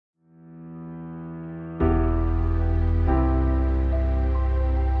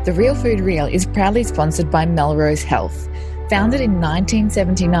The Real Food Real is proudly sponsored by Melrose Health. Founded in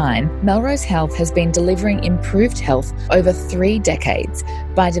 1979, Melrose Health has been delivering improved health over 3 decades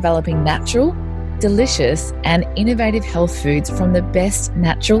by developing natural, delicious and innovative health foods from the best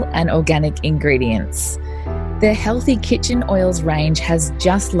natural and organic ingredients. Their Healthy Kitchen Oils range has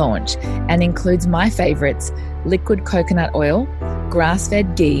just launched and includes my favourites, liquid coconut oil,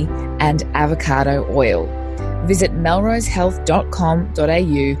 grass-fed ghee and avocado oil. Visit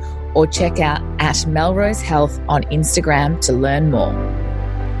melrosehealth.com.au or check out at Melrose Health on Instagram to learn more.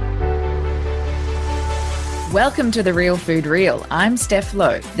 Welcome to The Real Food Real. I'm Steph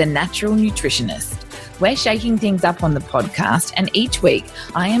Lowe, the natural nutritionist. We're shaking things up on the podcast, and each week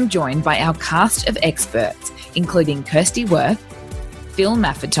I am joined by our cast of experts, including Kirsty Worth, Phil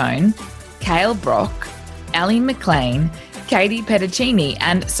Maffetone, Cale Brock, Ali McLean, Katie Petticini,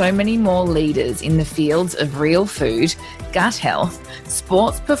 and so many more leaders in the fields of real food, gut health,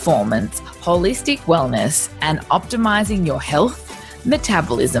 sports performance, holistic wellness, and optimizing your health,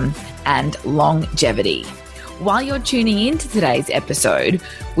 metabolism, and longevity. While you're tuning into today's episode,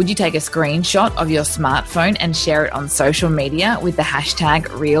 would you take a screenshot of your smartphone and share it on social media with the hashtag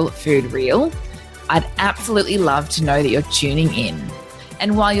RealFoodReal? I'd absolutely love to know that you're tuning in.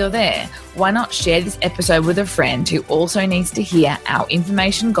 And while you're there, why not share this episode with a friend who also needs to hear our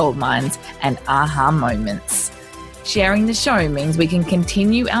information goldmines and aha moments? Sharing the show means we can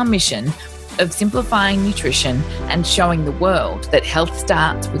continue our mission of simplifying nutrition and showing the world that health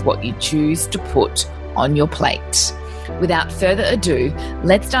starts with what you choose to put on your plate. Without further ado,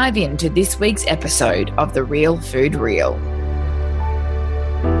 let's dive into this week's episode of The Real Food Real.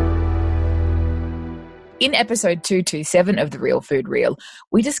 In episode 227 of The Real Food Real,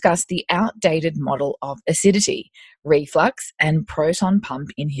 we discussed the outdated model of acidity, reflux, and proton pump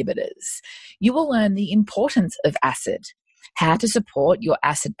inhibitors. You will learn the importance of acid, how to support your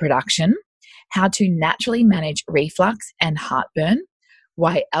acid production, how to naturally manage reflux and heartburn,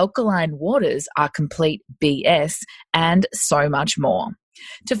 why alkaline waters are complete BS, and so much more.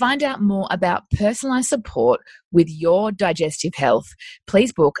 To find out more about personalized support with your digestive health,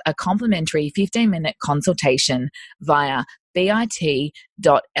 please book a complimentary 15-minute consultation via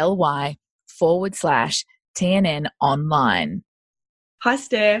bit.ly/TNN online. Hi,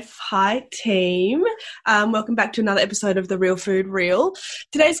 Steph. Hi, team. Welcome back to another episode of The Real Food Real.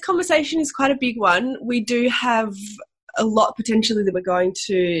 Today's conversation is quite a big one. We do have a lot potentially that we're going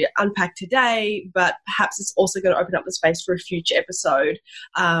to unpack today, but perhaps it's also going to open up the space for a future episode.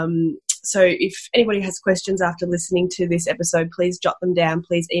 So if anybody has questions after listening to this episode, please jot them down.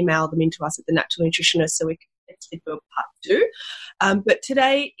 Please email them into us at The Natural Nutritionist so we can do a part 2. But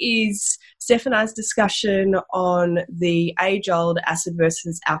today is Steph and I's discussion on the age-old acid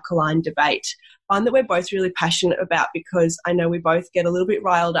versus alkaline debate, one that we're both really passionate about because I know we both get a little bit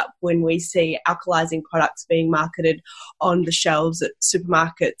riled up when we see alkalizing products being marketed on the shelves at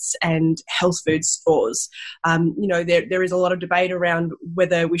supermarkets and health food stores. There is a lot of debate around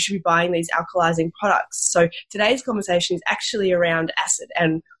whether we should be buying these alkalizing products. So today's conversation is actually around acid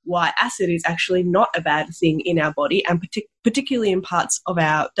and why acid is actually not a bad thing in our body and particularly in parts of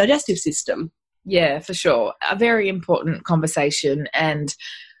our digestive system. Yeah, for sure. A very important conversation, and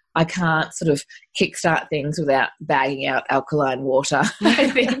I can't sort of kickstart things without bagging out alkaline water. I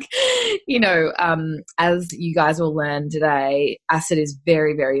think, as you guys will learn today, acid is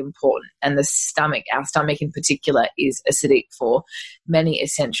very, very important. And our stomach in particular, is acidic for many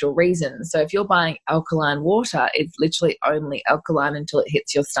essential reasons. So if you're buying alkaline water, it's literally only alkaline until it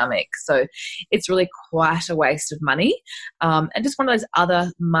hits your stomach. So it's really quite a waste of money. And just one of those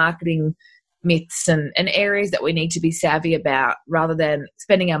other marketing myths and areas that we need to be savvy about rather than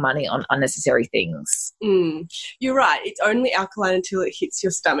spending our money on unnecessary things. You're right. It's only alkaline until it hits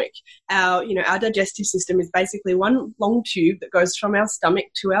your stomach. Our digestive system is basically one long tube that goes from our stomach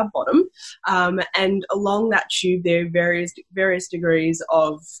to our bottom. And along that tube, there are various degrees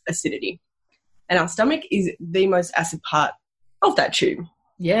of acidity. And our stomach is the most acid part of that tube.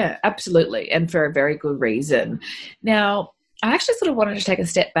 Yeah, absolutely. And for a very good reason. Now, I actually sort of wanted to take a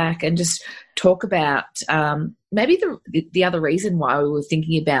step back and just talk about maybe the other reason why we were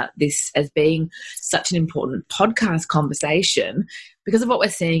thinking about this as being such an important podcast conversation, because of what we're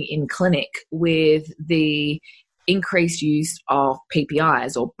seeing in clinic with the increased use of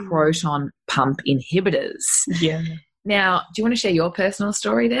PPIs or proton pump inhibitors. Yeah. Now, do you want to share your personal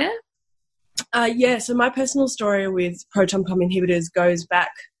story there? So my personal story with proton pump inhibitors goes back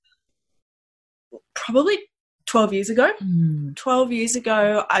probably 12 years ago. 12 years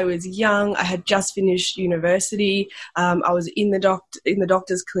ago, I was young. I had just finished university. I was in the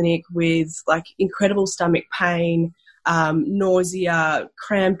doctor's clinic with like incredible stomach pain. nausea,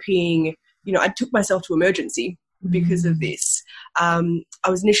 cramping. You know, I took myself to emergency because of this. I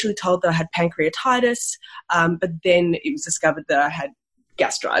was initially told that I had pancreatitis, but then it was discovered that I had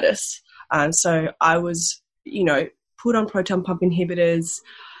gastritis. So I was, you know, put on proton pump inhibitors.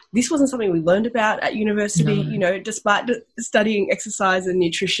 This wasn't something we learned about at university. No. You know, despite studying exercise and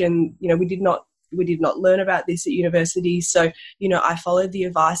nutrition, you know, we did not learn about this at university. So, you know, I followed the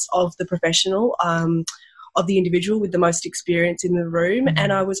advice of the professional, of the individual with the most experience in the room,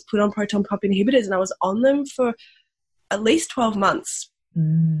 and I was put on proton pump inhibitors, and I was on them for at least 12 months.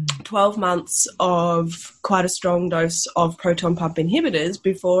 12 months of quite a strong dose of proton pump inhibitors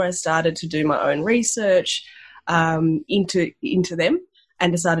before I started to do my own research into them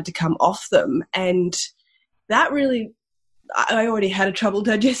and decided to come off them. And that really, I already had a troubled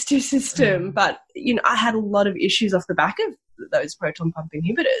digestive system, but, you know, I had a lot of issues off the back of those proton pump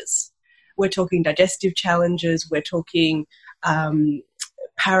inhibitors. We're talking digestive challenges, we're talking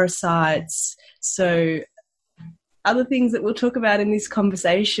parasites, so other things that we'll talk about in this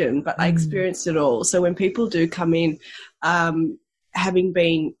conversation, but I experienced it all. So when people do come in having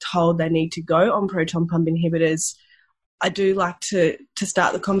been told they need to go on proton pump inhibitors, I do like to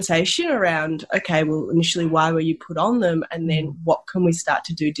start the conversation around, okay, well, initially, why were you put on them? And then what can we start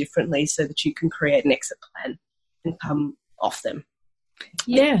to do differently so that you can create an exit plan and come off them?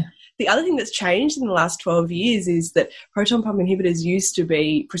 Yeah. The other thing that's changed in the last 12 years is that proton pump inhibitors used to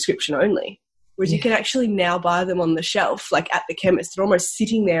be prescription only, whereas you can actually now buy them on the shelf, like at the chemist. They're almost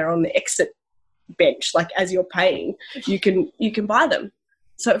sitting there on the exit bench, like as you're paying, you can buy them.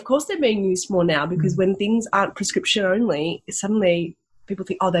 So, of course, they're being used more now because when things aren't prescription only, suddenly people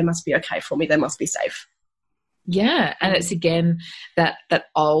think, oh, they must be okay for me. They must be safe. Yeah, and it's, again, that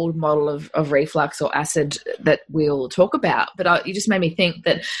old model of reflux or acid that we'll talk about. But you just made me think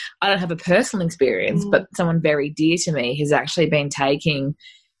that I don't have a personal experience, but someone very dear to me has actually been taking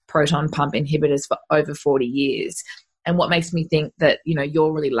proton pump inhibitors for over 40 years. And what makes me think that, you know,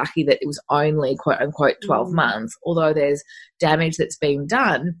 you're really lucky that it was only, quote unquote, 12 months, although there's damage that's being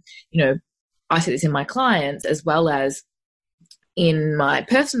done. You know, I see this in my clients as well as in my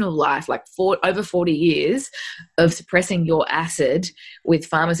personal life, like over 40 years of suppressing your acid with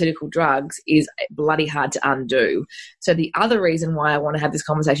pharmaceutical drugs is bloody hard to undo. So the other reason why I want to have this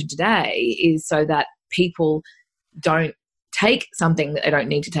conversation today is so that people don't take something that they don't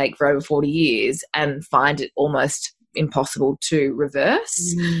need to take for over 40 years and find it almost impossible to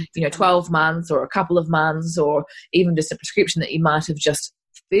reverse. You know, 12 months or a couple of months or even just a prescription that you might have just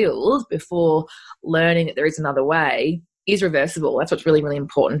filled before learning that there is another way is reversible. That's what's really, really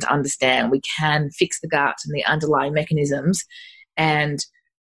important to understand. We can fix the gut and the underlying mechanisms and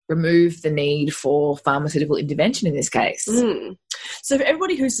remove the need for pharmaceutical intervention in this case. So for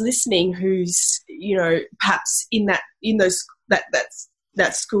everybody who's listening, who's, you know, perhaps in that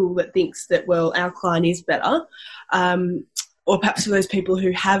school that thinks that, well, Alkaline is better, or perhaps for those people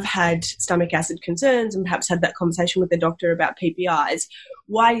who have had stomach acid concerns and perhaps had that conversation with their doctor about PPIs,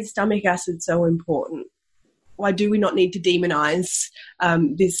 why is stomach acid so important? Why do we not need to demonise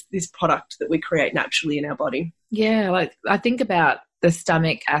this product that we create naturally in our body? Yeah, like I think about the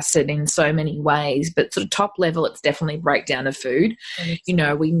stomach acid in so many ways, but sort of top level, it's definitely breakdown of food. You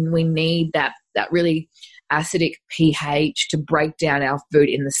know, we need that really acidic pH to break down our food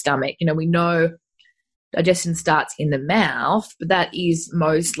in the stomach. You know, we know digestion starts in the mouth, but that is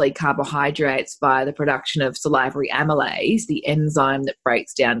mostly carbohydrates by the production of salivary amylase, the enzyme that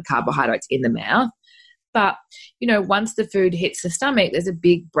breaks down carbohydrates in the mouth. But, you know, once the food hits the stomach, there's a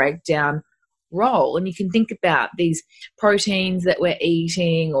big breakdown role. And you can think about these proteins that we're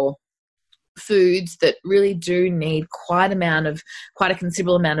eating or foods that really do need quite a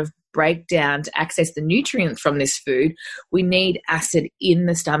considerable amount of breakdown to access the nutrients from this food. We need acid in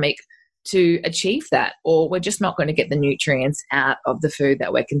the stomach to achieve that, or we're just not going to get the nutrients out of the food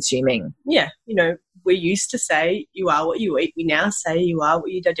that we're consuming. Yeah, you know, we used to say you are what you eat. We now say you are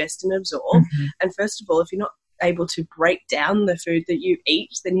what you digest and absorb. And first of all, if you're not able to break down the food that you eat,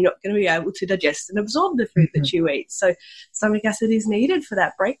 then you're not going to be able to digest and absorb the food that you eat. So stomach acid is needed for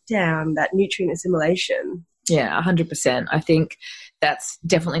that breakdown, that nutrient assimilation. Yeah, 100%. I think that's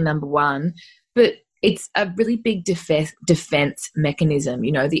definitely number one. But it's a really big defense mechanism.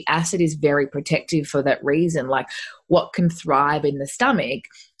 You know, the acid is very protective for that reason. Like, what can thrive in the stomach?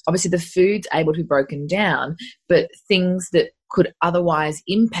 Obviously, the food's able to be broken down, but things that could otherwise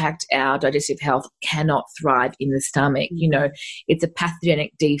impact our digestive health cannot thrive in the stomach. You know, it's a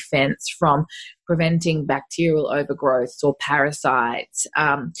pathogenic defense from preventing bacterial overgrowth or parasites,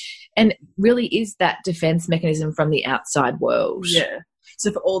 and really is that defense mechanism from the outside world. Yeah.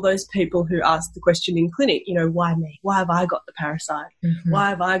 So for all those people who ask the question in clinic, you know, why me? Why have I got the parasite? Why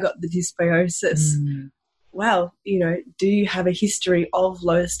have I got the dysbiosis? Well, you know, do you have a history of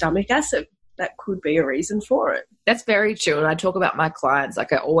low stomach acid? That could be a reason for it. That's very true. And I talk about my clients,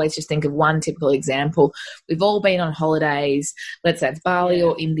 like I always just think of one typical example. We've all been on holidays, let's say it's Bali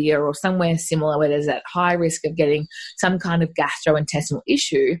or India or somewhere similar where there's that high risk of getting some kind of gastrointestinal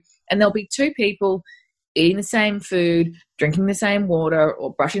issue. And there'll be two people eating the same food, drinking the same water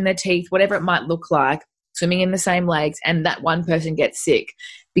or brushing their teeth, whatever it might look like, swimming in the same lakes, and that one person gets sick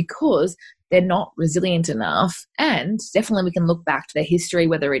because they're not resilient enough. And definitely we can look back to their history,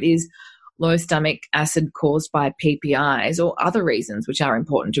 whether it is low stomach acid caused by PPIs or other reasons which are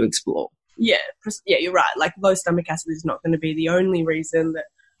important to explore. Yeah, you're right. Like low stomach acid is not going to be the only reason that,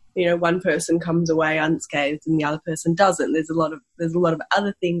 you know, one person comes away unscathed and the other person doesn't. There's a lot of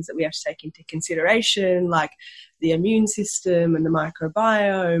other things that we have to take into consideration, like the immune system and the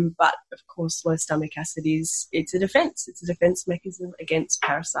microbiome. But of course, low stomach acid it's a defense. It's a defense mechanism against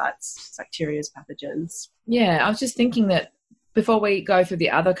parasites, bacteria, pathogens. Yeah, I was just thinking that before we go through the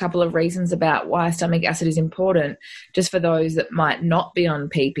other couple of reasons about why stomach acid is important, just for those that might not be on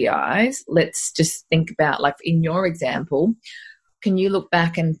PPIs, let's just think about, like in your example, can you look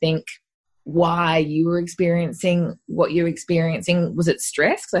back and think why you were experiencing what you were experiencing? Was it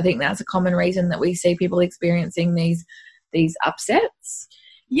stress? Because I think that's a common reason that we see people experiencing these upsets.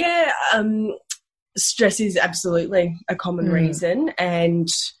 Yeah, stress is absolutely a common reason. And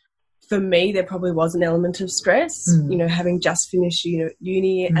for me, there probably was an element of stress, you know, having just finished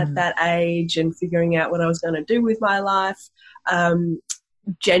uni at that age and figuring out what I was going to do with my life.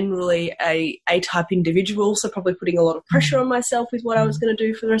 Generally a A-type individual, so probably putting a lot of pressure on myself with what I was going to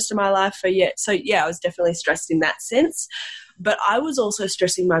do for the rest of my life. So I was definitely stressed in that sense. But I was also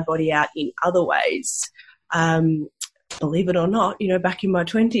stressing my body out in other ways. Believe it or not, you know, back in my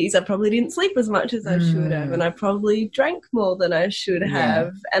 20s, I probably didn't sleep as much as I should have, and I probably drank more than I should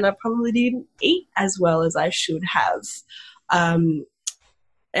have, and I probably didn't eat as well as I should have. And,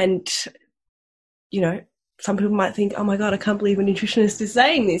 you know, some people might think, oh, my God, I can't believe a nutritionist is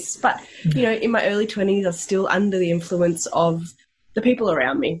saying this. But, you know, in my early 20s, I was still under the influence of the people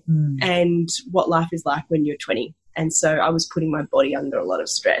around me and what life is like when you're 20. And so I was putting my body under a lot of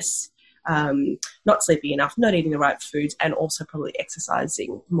stress. Not sleeping enough, not eating the right foods, and also probably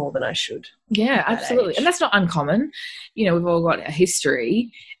exercising more than I should. Yeah, absolutely. And that's not uncommon. You know, we've all got a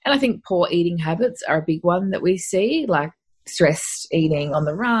history. And I think poor eating habits are a big one that we see, like stressed eating on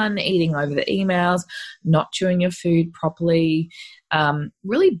the run, eating over the emails, not chewing your food properly,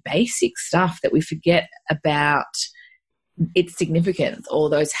 really basic stuff that we forget about its significance, all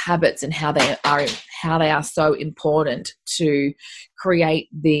those habits and how they are so important to create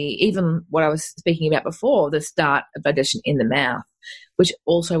even what I was speaking about before, the start of digestion in the mouth, which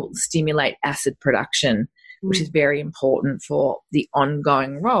also will stimulate acid production, which is very important for the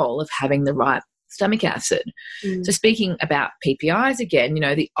ongoing role of having the right stomach acid. So speaking about PPIs again, you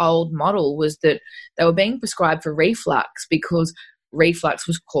know, the old model was that they were being prescribed for reflux because reflux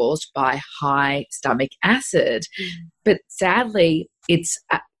was caused by high stomach acid. But sadly, it's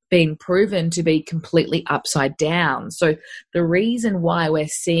been proven to be completely upside down. So the reason why we're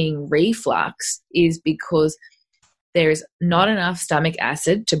seeing reflux is because there is not enough stomach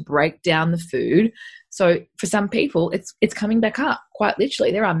acid to break down the food. So for some people, it's coming back up, quite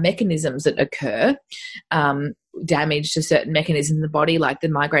literally. There are mechanisms that occur, damage to certain mechanisms in the body, like the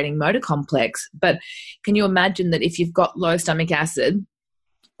migrating motor complex. But can you imagine that if you've got low stomach acid,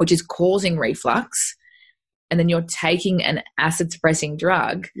 which is causing reflux, and then you're taking an acid-suppressing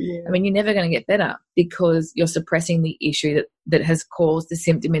drug, I mean, you're never going to get better because you're suppressing the issue that has caused the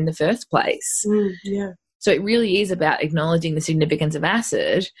symptom in the first place. So it really is about acknowledging the significance of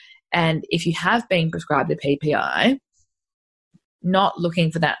acid. And if you have been prescribed a PPI, not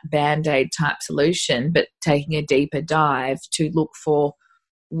looking for that Band-Aid type solution, but taking a deeper dive to look for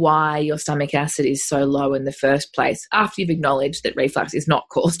why your stomach acid is so low in the first place after you've acknowledged that reflux is not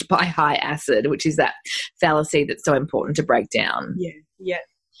caused by high acid, which is that fallacy that's so important to break down.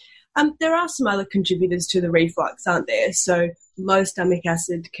 There are some other contributors to the reflux, aren't there? So low stomach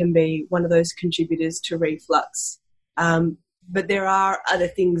acid can be one of those contributors to reflux. But there are other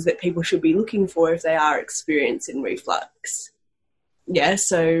things that people should be looking for if they are experiencing reflux.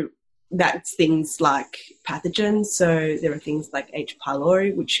 So that's things like pathogens. So there are things like H.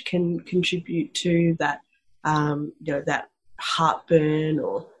 pylori, which can contribute to that, that heartburn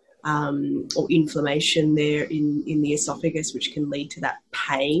or inflammation there in the esophagus, which can lead to that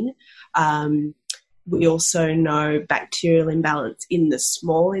pain. We also know bacterial imbalance in the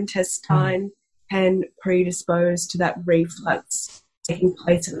small intestine can predispose to that reflux taking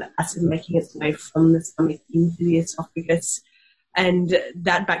place and the acid making its way from the stomach into the esophagus. And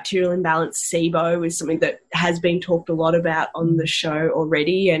that bacterial imbalance, SIBO, is something that has been talked a lot about on the show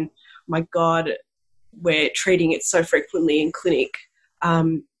already. And my God, we're treating it so frequently in clinic.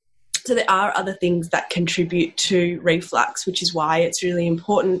 So there are other things that contribute to reflux, which is why it's really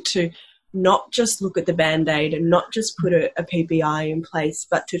important to not just look at the Band-Aid and not just put a PPI in place,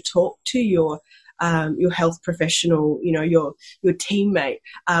 but to talk to your health professional, your teammate,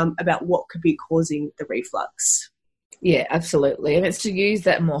 about what could be causing the reflux. Yeah, absolutely. And it's to use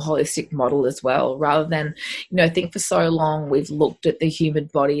that more holistic model as well, rather than, I think for so long we've looked at the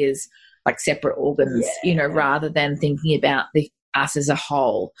human body as like separate organs, rather than thinking about us as a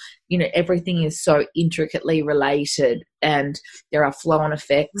whole. Everything is so intricately related and there are flow-on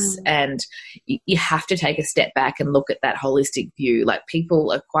effects, and you have to take a step back and look at that holistic view. Like,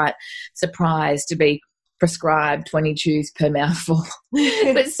 people are quite surprised to be prescribed 20 chews per mouthful.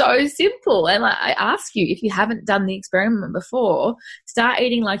 But so simple. And I ask you, if you haven't done the experiment before, start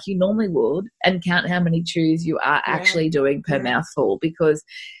eating like you normally would and count how many chews you are actually doing per mouthful, because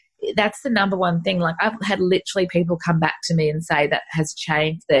that's the number one thing. Like, I've had literally people come back to me and say that has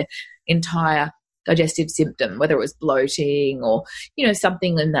changed their entire digestive symptom, whether it was bloating or,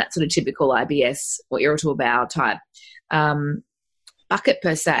 something in that sort of typical IBS or irritable bowel type bucket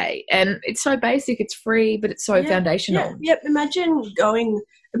per se. And it's so basic, it's free, but it's so foundational. Yep. Imagine going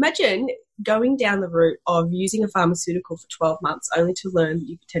down the route of using a pharmaceutical for 12 months only to learn that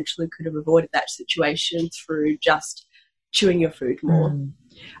you potentially could have avoided that situation through just chewing your food more.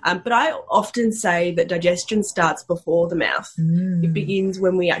 But I often say that digestion starts before the mouth. It begins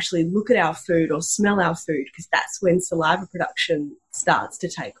when we actually look at our food or smell our food, because that's when saliva production starts to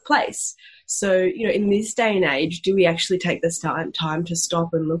take place. So, in this day and age, do we actually take this time to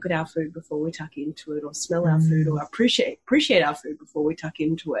stop and look at our food before we tuck into it, or smell our food, or appreciate our food before we tuck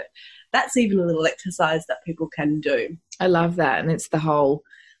into it? That's even a little exercise that people can do. I love that. And it's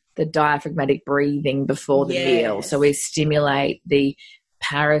the diaphragmatic breathing before the meal. So we stimulate the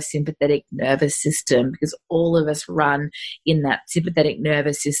parasympathetic nervous system, because all of us run in that sympathetic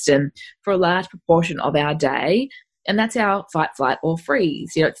nervous system for a large proportion of our day. And that's our fight, flight, or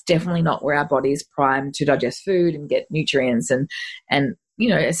freeze. It's definitely not where our body is primed to digest food and get nutrients and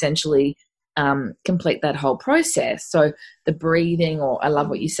essentially complete that whole process. So the breathing, or I love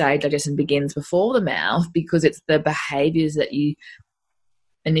what you say, digestion begins before the mouth, because it's the behaviors that you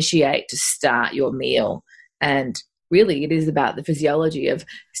initiate to start your meal. And really, it is about the physiology of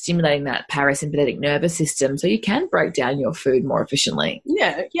stimulating that parasympathetic nervous system so you can break down your food more efficiently.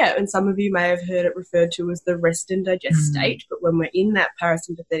 Yeah. And some of you may have heard it referred to as the rest and digest state. But when we're in that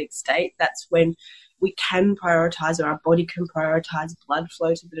parasympathetic state, that's when we can prioritise, or our body can prioritise, blood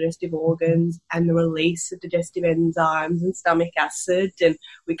flow to the digestive organs and the release of digestive enzymes and stomach acid. And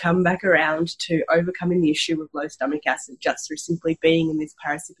we come back around to overcoming the issue of low stomach acid just through simply being in this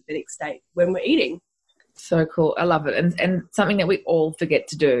parasympathetic state when we're eating. So cool. I love it. And something that we all forget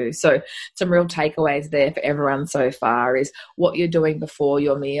to do. So some real takeaways there for everyone so far is what you're doing before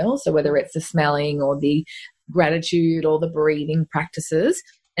your meal. So whether it's the smelling or the gratitude or the breathing practices,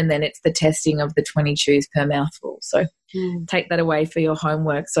 and then it's the testing of the 20 chews per mouthful. So take that away for your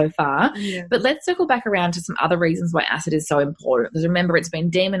homework so far. Yeah. But let's circle back around to some other reasons why acid is so important. Because remember, it's been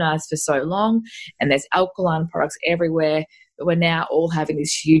demonized for so long, and there's alkaline products everywhere. But we're now all having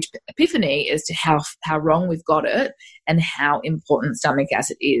this huge epiphany as to how wrong we've got it and how important stomach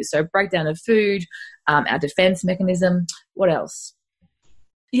acid is. So breakdown of food, our defense mechanism. What else?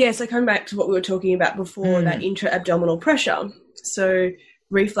 Yeah, so coming back to what we were talking about before, that intra-abdominal pressure. So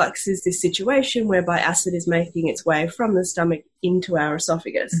reflux is this situation whereby acid is making its way from the stomach into our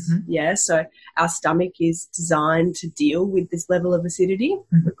esophagus. Yeah, so our stomach is designed to deal with this level of acidity.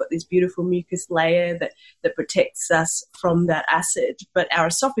 We've got this beautiful mucus layer that protects us from that acid, but our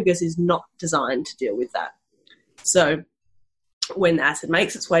esophagus is not designed to deal with that. So when the acid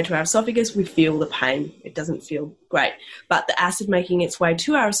makes its way to our esophagus, we feel the pain. It doesn't feel great. But the acid making its way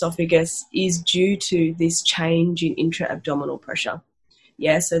to our esophagus is due to this change in intra-abdominal pressure.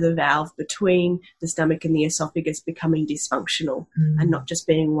 Yeah, so the valve between the stomach and the esophagus becoming dysfunctional and not just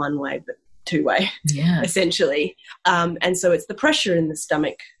being one way but two way, essentially. And so it's the pressure in the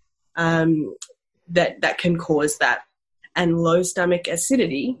stomach that can cause that. And low stomach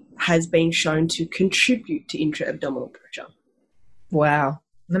acidity has been shown to contribute to intra-abdominal pressure. Wow.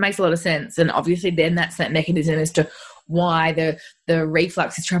 That makes a lot of sense. And obviously then that's that mechanism as to why the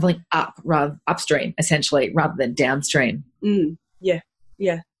reflux is travelling upstream, essentially, rather than downstream.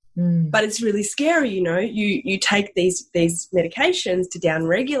 Yeah. But it's really scary, you know. You take these medications to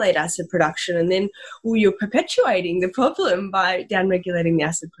downregulate acid production, and then, well, you're perpetuating the problem by downregulating the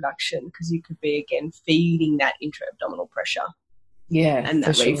acid production, because you could be, again, feeding that intra-abdominal pressure. Yeah, and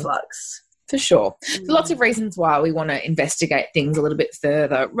that reflux. For sure. So lots of reasons why we want to investigate things a little bit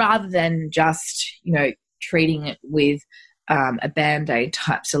further rather than just, you know, treating it with a Band-Aid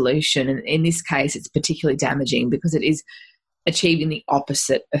type solution. And in this case, it's particularly damaging because it is achieving the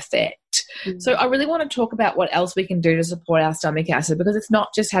opposite effect. So I really want to talk about what else we can do to support our stomach acid, because it's not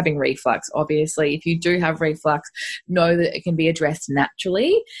just having reflux. Obviously, if you do have reflux, know that it can be addressed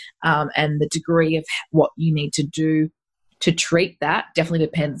naturally, and the degree of what you need to do to treat that definitely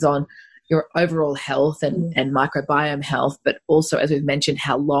depends on your overall health and microbiome health, but also, as we've mentioned,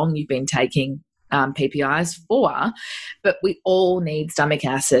 how long you've been taking PPIs for. But we all need stomach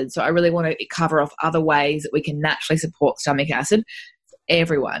acid. So I really want to cover off other ways that we can naturally support stomach acid for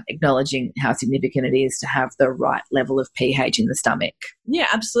everyone, acknowledging how significant it is to have the right level of pH in the stomach. Yeah,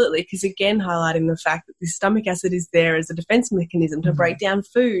 absolutely. Because, again, highlighting the fact that the stomach acid is there as a defense mechanism to break down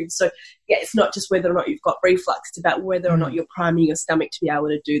food. So, yeah, it's not just whether or not you've got reflux, it's about whether or not you're priming your stomach to be able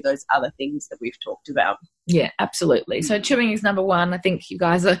to do those other things that we've talked about. Yeah, absolutely. So chewing is number one. I think you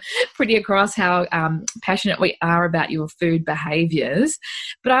guys are pretty across how passionate we are about your food behaviours.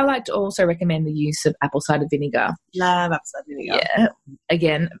 But I like to also recommend the use of apple cider vinegar. Love apple cider vinegar. Yeah.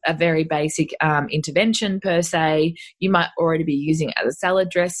 Again, a very basic intervention per se. You might already be using it as a salad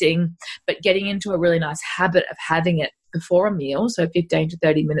dressing, but getting into a really nice habit of having it before a meal, so 15 to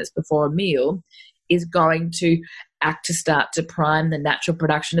 30 minutes before a meal, is going to act to start to prime the natural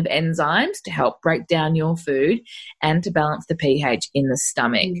production of enzymes to help break down your food and to balance the pH in the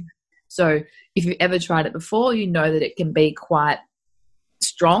stomach. So if you've ever tried it before, you know that it can be quite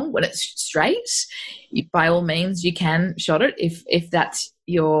strong when it's straight. By all means, you can shot it if that's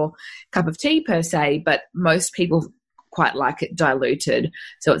your cup of tea per se, but most people quite like it diluted.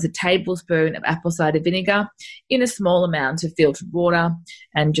 So it's a tablespoon of apple cider vinegar in a small amount of filtered water,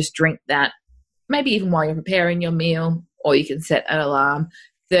 and just drink that maybe even while you're preparing your meal, or you can set an alarm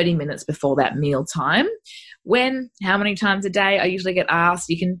 30 minutes before that meal time. How many times a day? I usually get asked.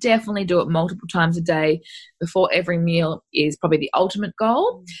 You can definitely do it multiple times a day before every meal is probably the ultimate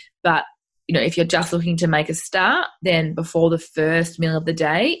goal. But, you know, if you're just looking to make a start, then before the first meal of the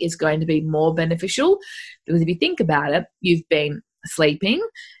day is going to be more beneficial, because if you think about it, you've been sleeping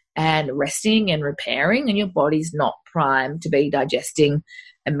and resting and repairing, and your body's not primed to be digesting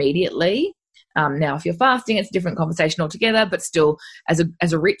immediately. Now, if you're fasting, it's a different conversation altogether, but still, as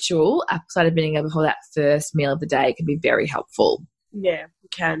a ritual, apple cider vinegar before that first meal of the day can be very helpful. Yeah,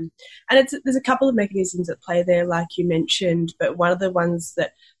 it can. And there's a couple of mechanisms at play there, like you mentioned, but one of the ones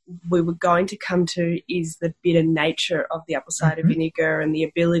that we were going to come to is the bitter nature of the apple cider vinegar and the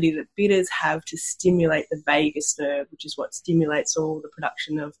ability that bitters have to stimulate the vagus nerve, which is what stimulates all the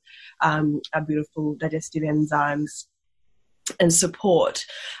production of our beautiful digestive enzymes and support.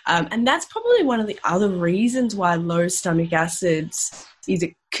 And that's probably one of the other reasons why low stomach acids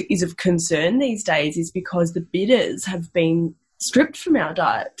is of concern these days, is because the bitters have been stripped from our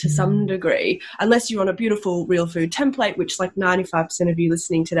diet to some degree, unless you're on a beautiful real food template, which like 95% of you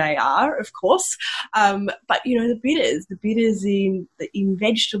listening today are, of course. But, you know, the bitters in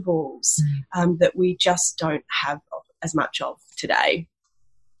vegetables that we just don't have as much of today.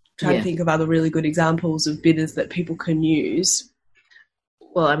 Trying to think of other really good examples of bitters that people can use.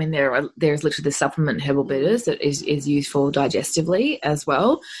 Well, I mean, there's literally the supplement herbal bitters that is useful digestively as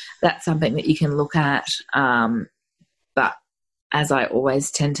well. That's something that you can look at. But as I always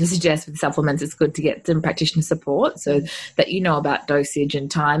tend to suggest with supplements, it's good to get some practitioner support so that you know about dosage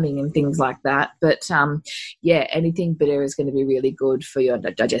and timing and things like that. But, anything bitter is going to be really good for your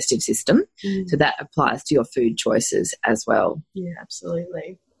digestive system. So that applies to your food choices as well. Yeah,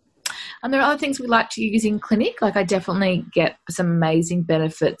 absolutely. And there are other things we like to use in clinic. Like, I definitely get some amazing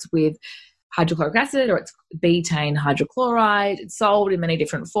benefits with hydrochloric acid, or it's betaine hydrochloride. It's sold in many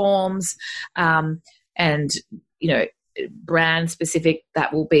different forms. And, you know, brand specific,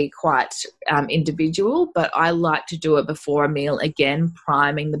 that will be quite individual. But I like to do it before a meal, again,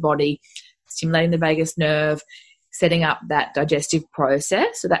 priming the body, stimulating the vagus nerve, setting up that digestive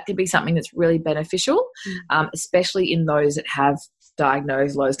process. So that could be something that's really beneficial, especially in those that have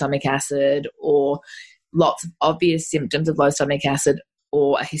diagnosed low stomach acid or lots of obvious symptoms of low stomach acid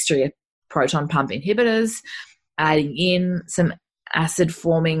or a history of proton pump inhibitors. Adding in some acid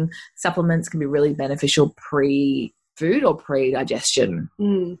forming supplements can be really beneficial pre-food or pre-digestion.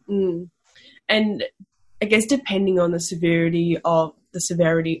 And I guess depending on the severity of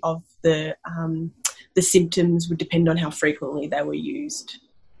the symptoms would depend on how frequently they were used.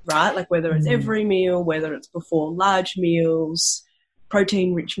 right? Like whether it's every meal, whether it's before large meals,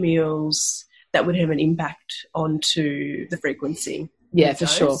 protein-rich meals, that would have an impact onto the frequency. Yeah, for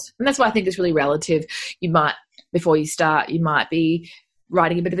sure. And that's why I think it's really relative. You might, before you start, you might be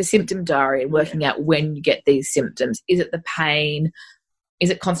writing a bit of a symptom diary and working out when you get these symptoms. Is it the pain? Is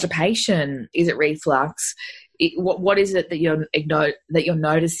it constipation? Is it reflux? What is it that you're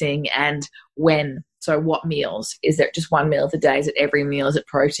noticing, and when? So what meals? Is it just one meal of the day? Is it every meal? Is it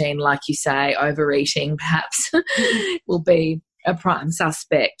protein? Like you say, overeating perhaps will be a prime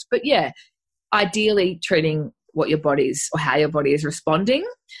suspect. But yeah, ideally treating what your body's or how your body is responding,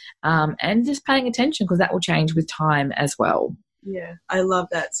 and just paying attention, because that will change with time as well. Yeah, I love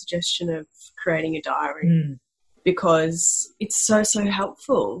that suggestion of creating a diary because it's so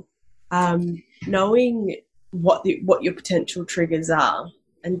helpful. Knowing what your potential triggers are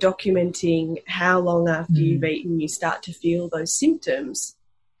and documenting how long after you've eaten you start to feel those symptoms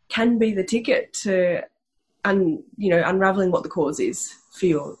can be the ticket to unraveling what the cause is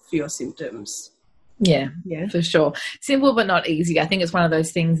for your symptoms. Yeah, for sure. Simple but not easy. I think it's one of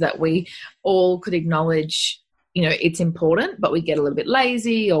those things that we all could acknowledge, it's important, but we get a little bit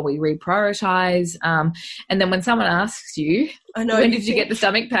lazy or we reprioritize. And then when someone asks you, when did you get the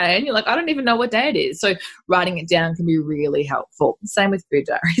stomach pain? You're like, I don't even know what day it is. So writing it down can be really helpful. Same with food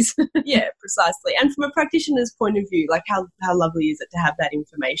diaries. Yeah, precisely. And from a practitioner's point of view, like how lovely is it to have that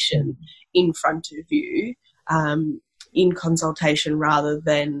information in front of you, in consultation, rather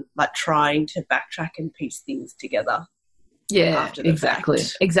than like trying to backtrack and piece things together. Yeah,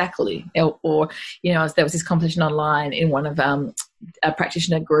 exactly. Or there was this competition online in one of a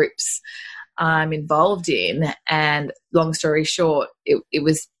practitioner groups I'm involved in, and long story short, it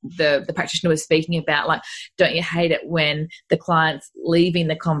was the practitioner was speaking about, like, don't you hate it when the client's leaving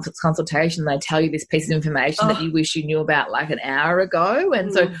the consultation, they tell you this piece of information that you wish you knew about like an hour ago.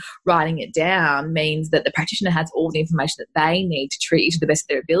 And so writing it down means that the practitioner has all the information that they need to treat you to the best of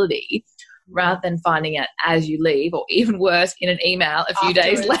their ability, rather than finding out as you leave, or even worse, in an email a few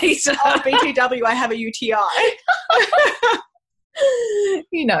days later. BTW, I have a UTI.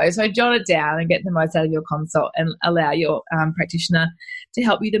 So jot it down and get the most out of your consult and allow your practitioner to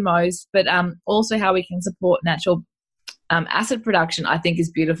help you the most. But also how we can support natural acid production, I think,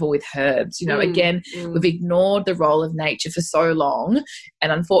 is beautiful with herbs. Again, we've ignored the role of nature for so long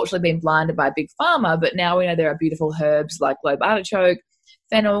and unfortunately been blinded by Big Pharma, but now we know there are beautiful herbs like lobe artichoke,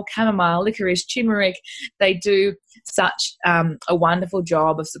 fennel, chamomile, licorice, turmeric. They do such a wonderful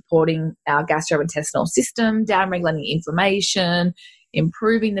job of supporting our gastrointestinal system, downregulating inflammation,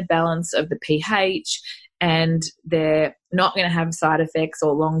 improving the balance of the pH, and they're not going to have side effects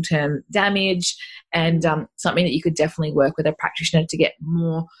or long-term damage, and something that you could definitely work with a practitioner to get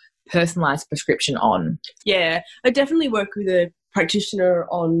more personalised prescription on. Yeah, I definitely work with a practitioner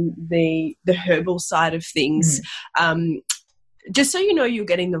on the herbal side of things. Just so you're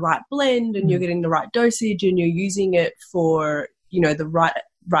getting the right blend and you're getting the right dosage and you're using it for, the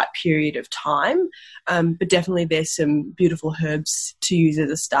right period of time. But definitely there's some beautiful herbs to use as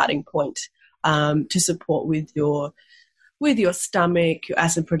a starting point to support with your stomach, your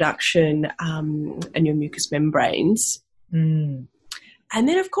acid production, and your mucous membranes. And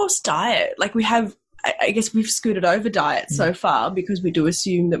then, of course, diet. Like I guess we've scooted over diet so far because we do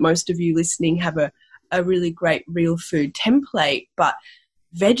assume that most of you listening have a really great real food template, but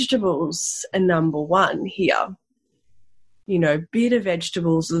vegetables are number one here. Bitter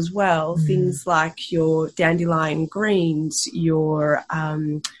vegetables as well, things like your dandelion greens, your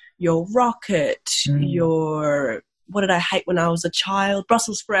rocket, your, what did I hate when I was a child?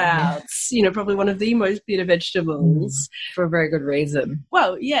 Brussels sprouts, probably one of the most bitter vegetables. For a very good reason.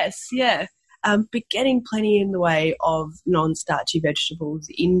 Well, yes, yeah. But getting plenty in the way of non-starchy vegetables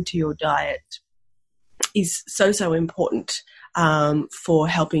into your diet is so important for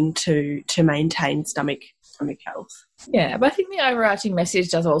helping to maintain stomach health. Yeah, but I think the overarching message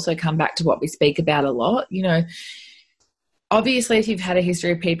does also come back to what we speak about a lot. Obviously, if you've had a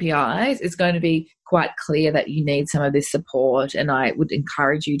history of PPIs, it's going to be quite clear that you need some of this support, and I would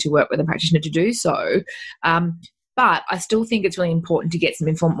encourage you to work with a practitioner to do so. But I still think it's really important to get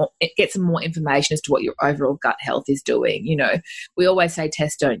some more information as to what your overall gut health is doing. We always say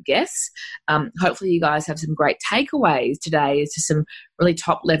test, don't guess. Hopefully you guys have some great takeaways today as to some really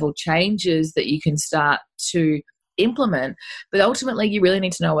top-level changes that you can start to implement. But ultimately, you really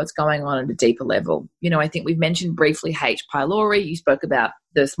need to know what's going on at a deeper level. I think we've mentioned briefly H. pylori. You spoke about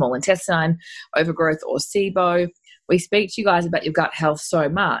the small intestine overgrowth, or SIBO. We speak to you guys about your gut health so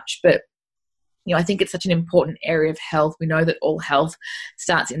much, but I think it's such an important area of health. We know that all health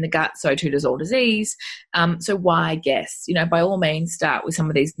starts in the gut, so too does all disease. So why guess? By all means, start with some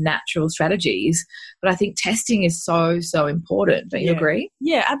of these natural strategies. But I think testing is so, so important. Don't you agree?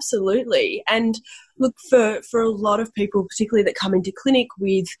 Yeah, absolutely. And look, for a lot of people, particularly that come into clinic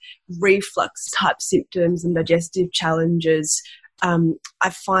with reflux-type symptoms and digestive challenges, I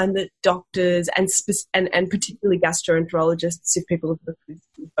find that doctors and particularly gastroenterologists, if people have looked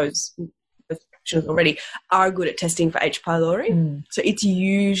with those already, are good at testing for H. pylori. So it's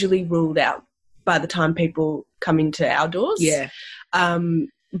usually ruled out by the time people come into our doors. Yeah.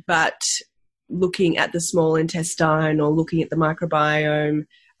 But looking at the small intestine or looking at the microbiome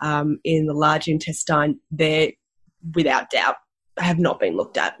in the large intestine, they're without doubt have not been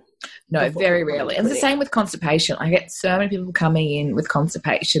looked at. No, very rarely. And it's the same with constipation. I get so many people coming in with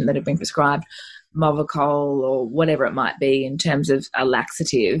constipation that have been prescribed Movicol or whatever it might be in terms of a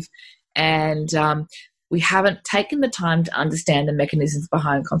laxative. And we haven't taken the time to understand the mechanisms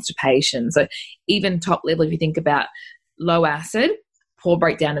behind constipation. So even top level, if you think about low acid, poor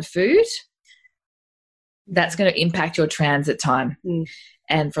breakdown of food, that's going to impact your transit time.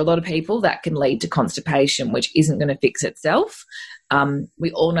 And for a lot of people, that can lead to constipation, which isn't going to fix itself.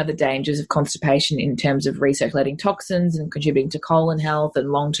 We all know the dangers of constipation in terms of recirculating toxins and contributing to colon health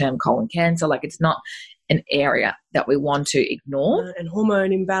and long-term colon cancer. Like, it's not an area that we want to ignore. And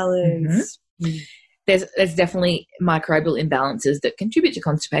hormone imbalance. There's definitely microbial imbalances that contribute to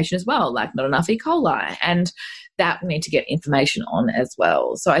constipation as well, like not enough E. coli, and that we need to get information on as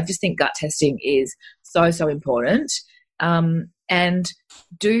well. So I just think gut testing is so, so important. And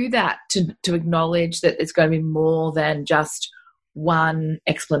do that to acknowledge that it's going to be more than just one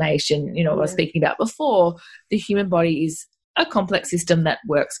explanation. What I was speaking about before, the human body is a complex system that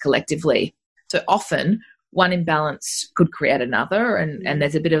works collectively. So often one imbalance could create another, and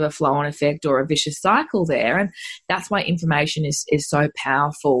there's a bit of a flow-on effect or a vicious cycle there. And that's why information is so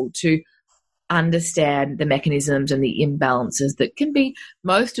powerful, to understand the mechanisms and the imbalances that can be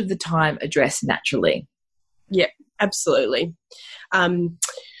most of the time addressed naturally. Yeah, absolutely.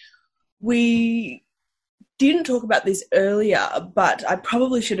 We didn't talk about this earlier, but I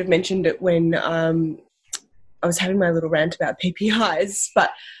probably should have mentioned it when I was having my little rant about PPIs.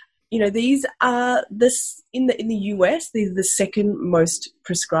 But these are in the US, these are the second most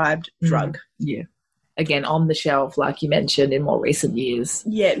prescribed drug. Yeah. Again, on the shelf, like you mentioned, in more recent years.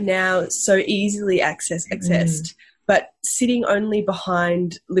 Yeah, now so easily accessed, but sitting only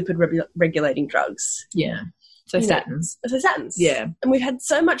behind lipid regulating drugs. Yeah. So statins. Yeah. And we've had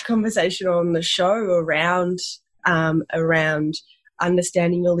so much conversation on the show around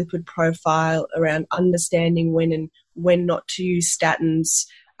understanding your lipid profile, around understanding when not to use statins.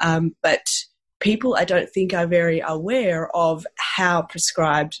 But people, I don't think, are very aware of how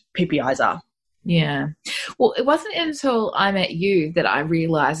prescribed PPIs are. Yeah. Well, it wasn't until I met you that I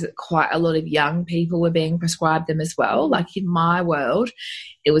realised that quite a lot of young people were being prescribed them as well. Like, in my world,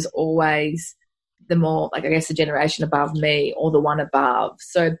 it was always the more, like, I guess, the generation above me or the one above.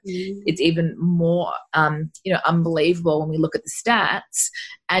 So it's even more, unbelievable when we look at the stats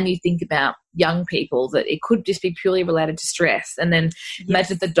and you think about young people, that it could just be purely related to stress. And then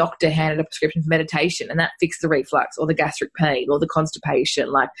imagine if the doctor handed a prescription for meditation and that fixed the reflux or the gastric pain or the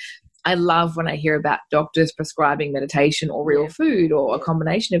constipation. Like, I love when I hear about doctors prescribing meditation or real food or a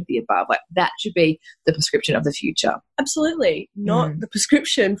combination of the above. Like, that should be the prescription of the future. Absolutely. Not the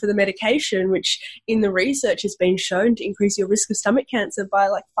prescription for the medication, which in the research has been shown to increase your risk of stomach cancer by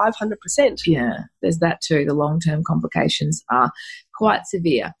like 500%. Yeah, there's that too. The long-term complications are quite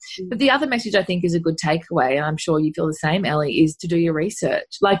severe. But the other message I think is a good takeaway, and I'm sure you feel the same, Ellie, is to do your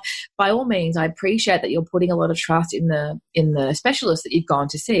research. Like, by all means, I appreciate that you're putting a lot of trust in the specialist that you've gone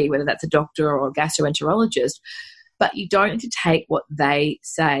to see, whether that's a doctor or a gastroenterologist, but you don't need to take what they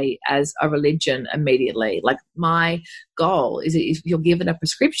say as a religion immediately. Like, my goal is that if you're given a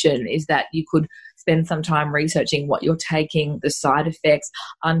prescription, is that you could spend some time researching what you're taking, the side effects,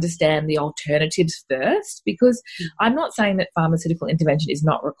 understand the alternatives first, because I'm not saying that pharmaceutical intervention is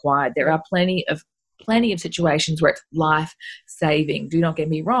not required. There are plenty of situations where it's life-saving, do not get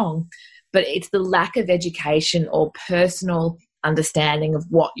me wrong, but it's the lack of education or personal understanding of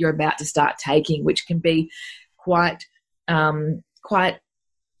what you're about to start taking, which can be quite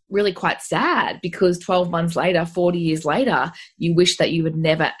sad, because 12 months later, 40 years later, you wish that you had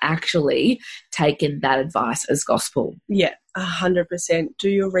never actually taken that advice as gospel. Yeah, 100%.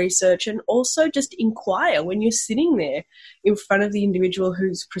 Do your research, and also just inquire when you're sitting there in front of the individual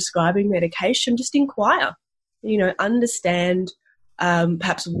who's prescribing medication. Just inquire, understand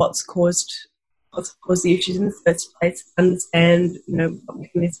perhaps what's caused cause the issues in the first place, understand, what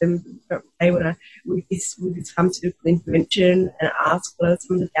mechanisms they want to with this pharmaceutical intervention, and ask what are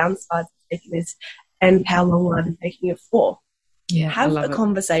some of the downsides of taking this and how long are they taking it for. Yeah, have a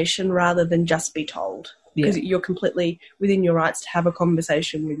conversation rather than just be told, because you're completely within your rights to have a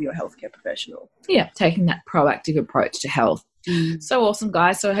conversation with your healthcare professional. Yeah, taking that proactive approach to health. So awesome,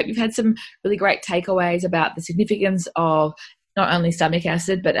 guys. So I hope you've had some really great takeaways about the significance of not only stomach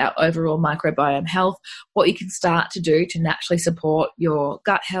acid, but our overall microbiome health, what you can start to do to naturally support your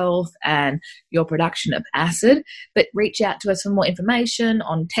gut health and your production of acid. But reach out to us for more information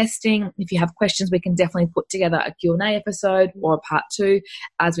on testing. If you have questions, we can definitely put together a Q&A episode or a part 2,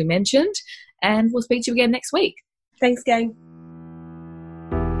 as we mentioned. And we'll speak to you again next week. Thanks, gang.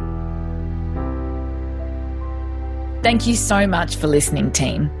 Thank you so much for listening,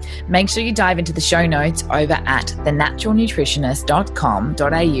 team. Make sure you dive into the show notes over at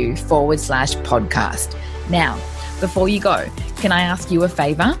thenaturalnutritionist.com.au/podcast. Now, before you go, can I ask you a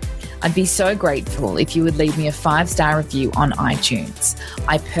favor? I'd be so grateful if you would leave me a 5-star review on iTunes.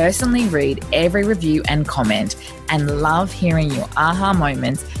 I personally read every review and comment and love hearing your aha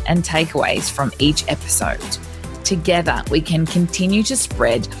moments and takeaways from each episode. Together, we can continue to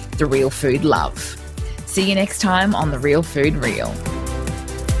spread the real food love. See you next time on The Real Food Real.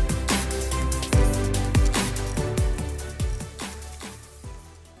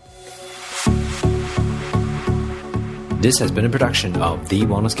 This has been a production of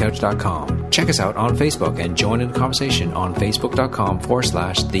TheWellnessCouch.com. Check us out on Facebook and join in the conversation on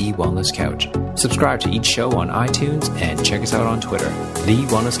Facebook.com/TheWellnessCouch. Subscribe to each show on iTunes and check us out on Twitter. The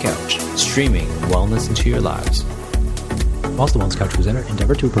Wellness Couch, streaming wellness into your lives. Whilst the Wellness Couch presenter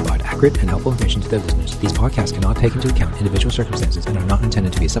endeavor to provide accurate and helpful information to their listeners, these podcasts cannot take into account individual circumstances and are not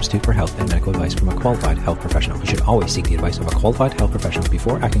intended to be a substitute for health and medical advice from a qualified health professional. You should always seek the advice of a qualified health professional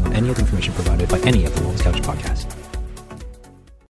before acting on any of the information provided by any of the Wellness Couch podcasts.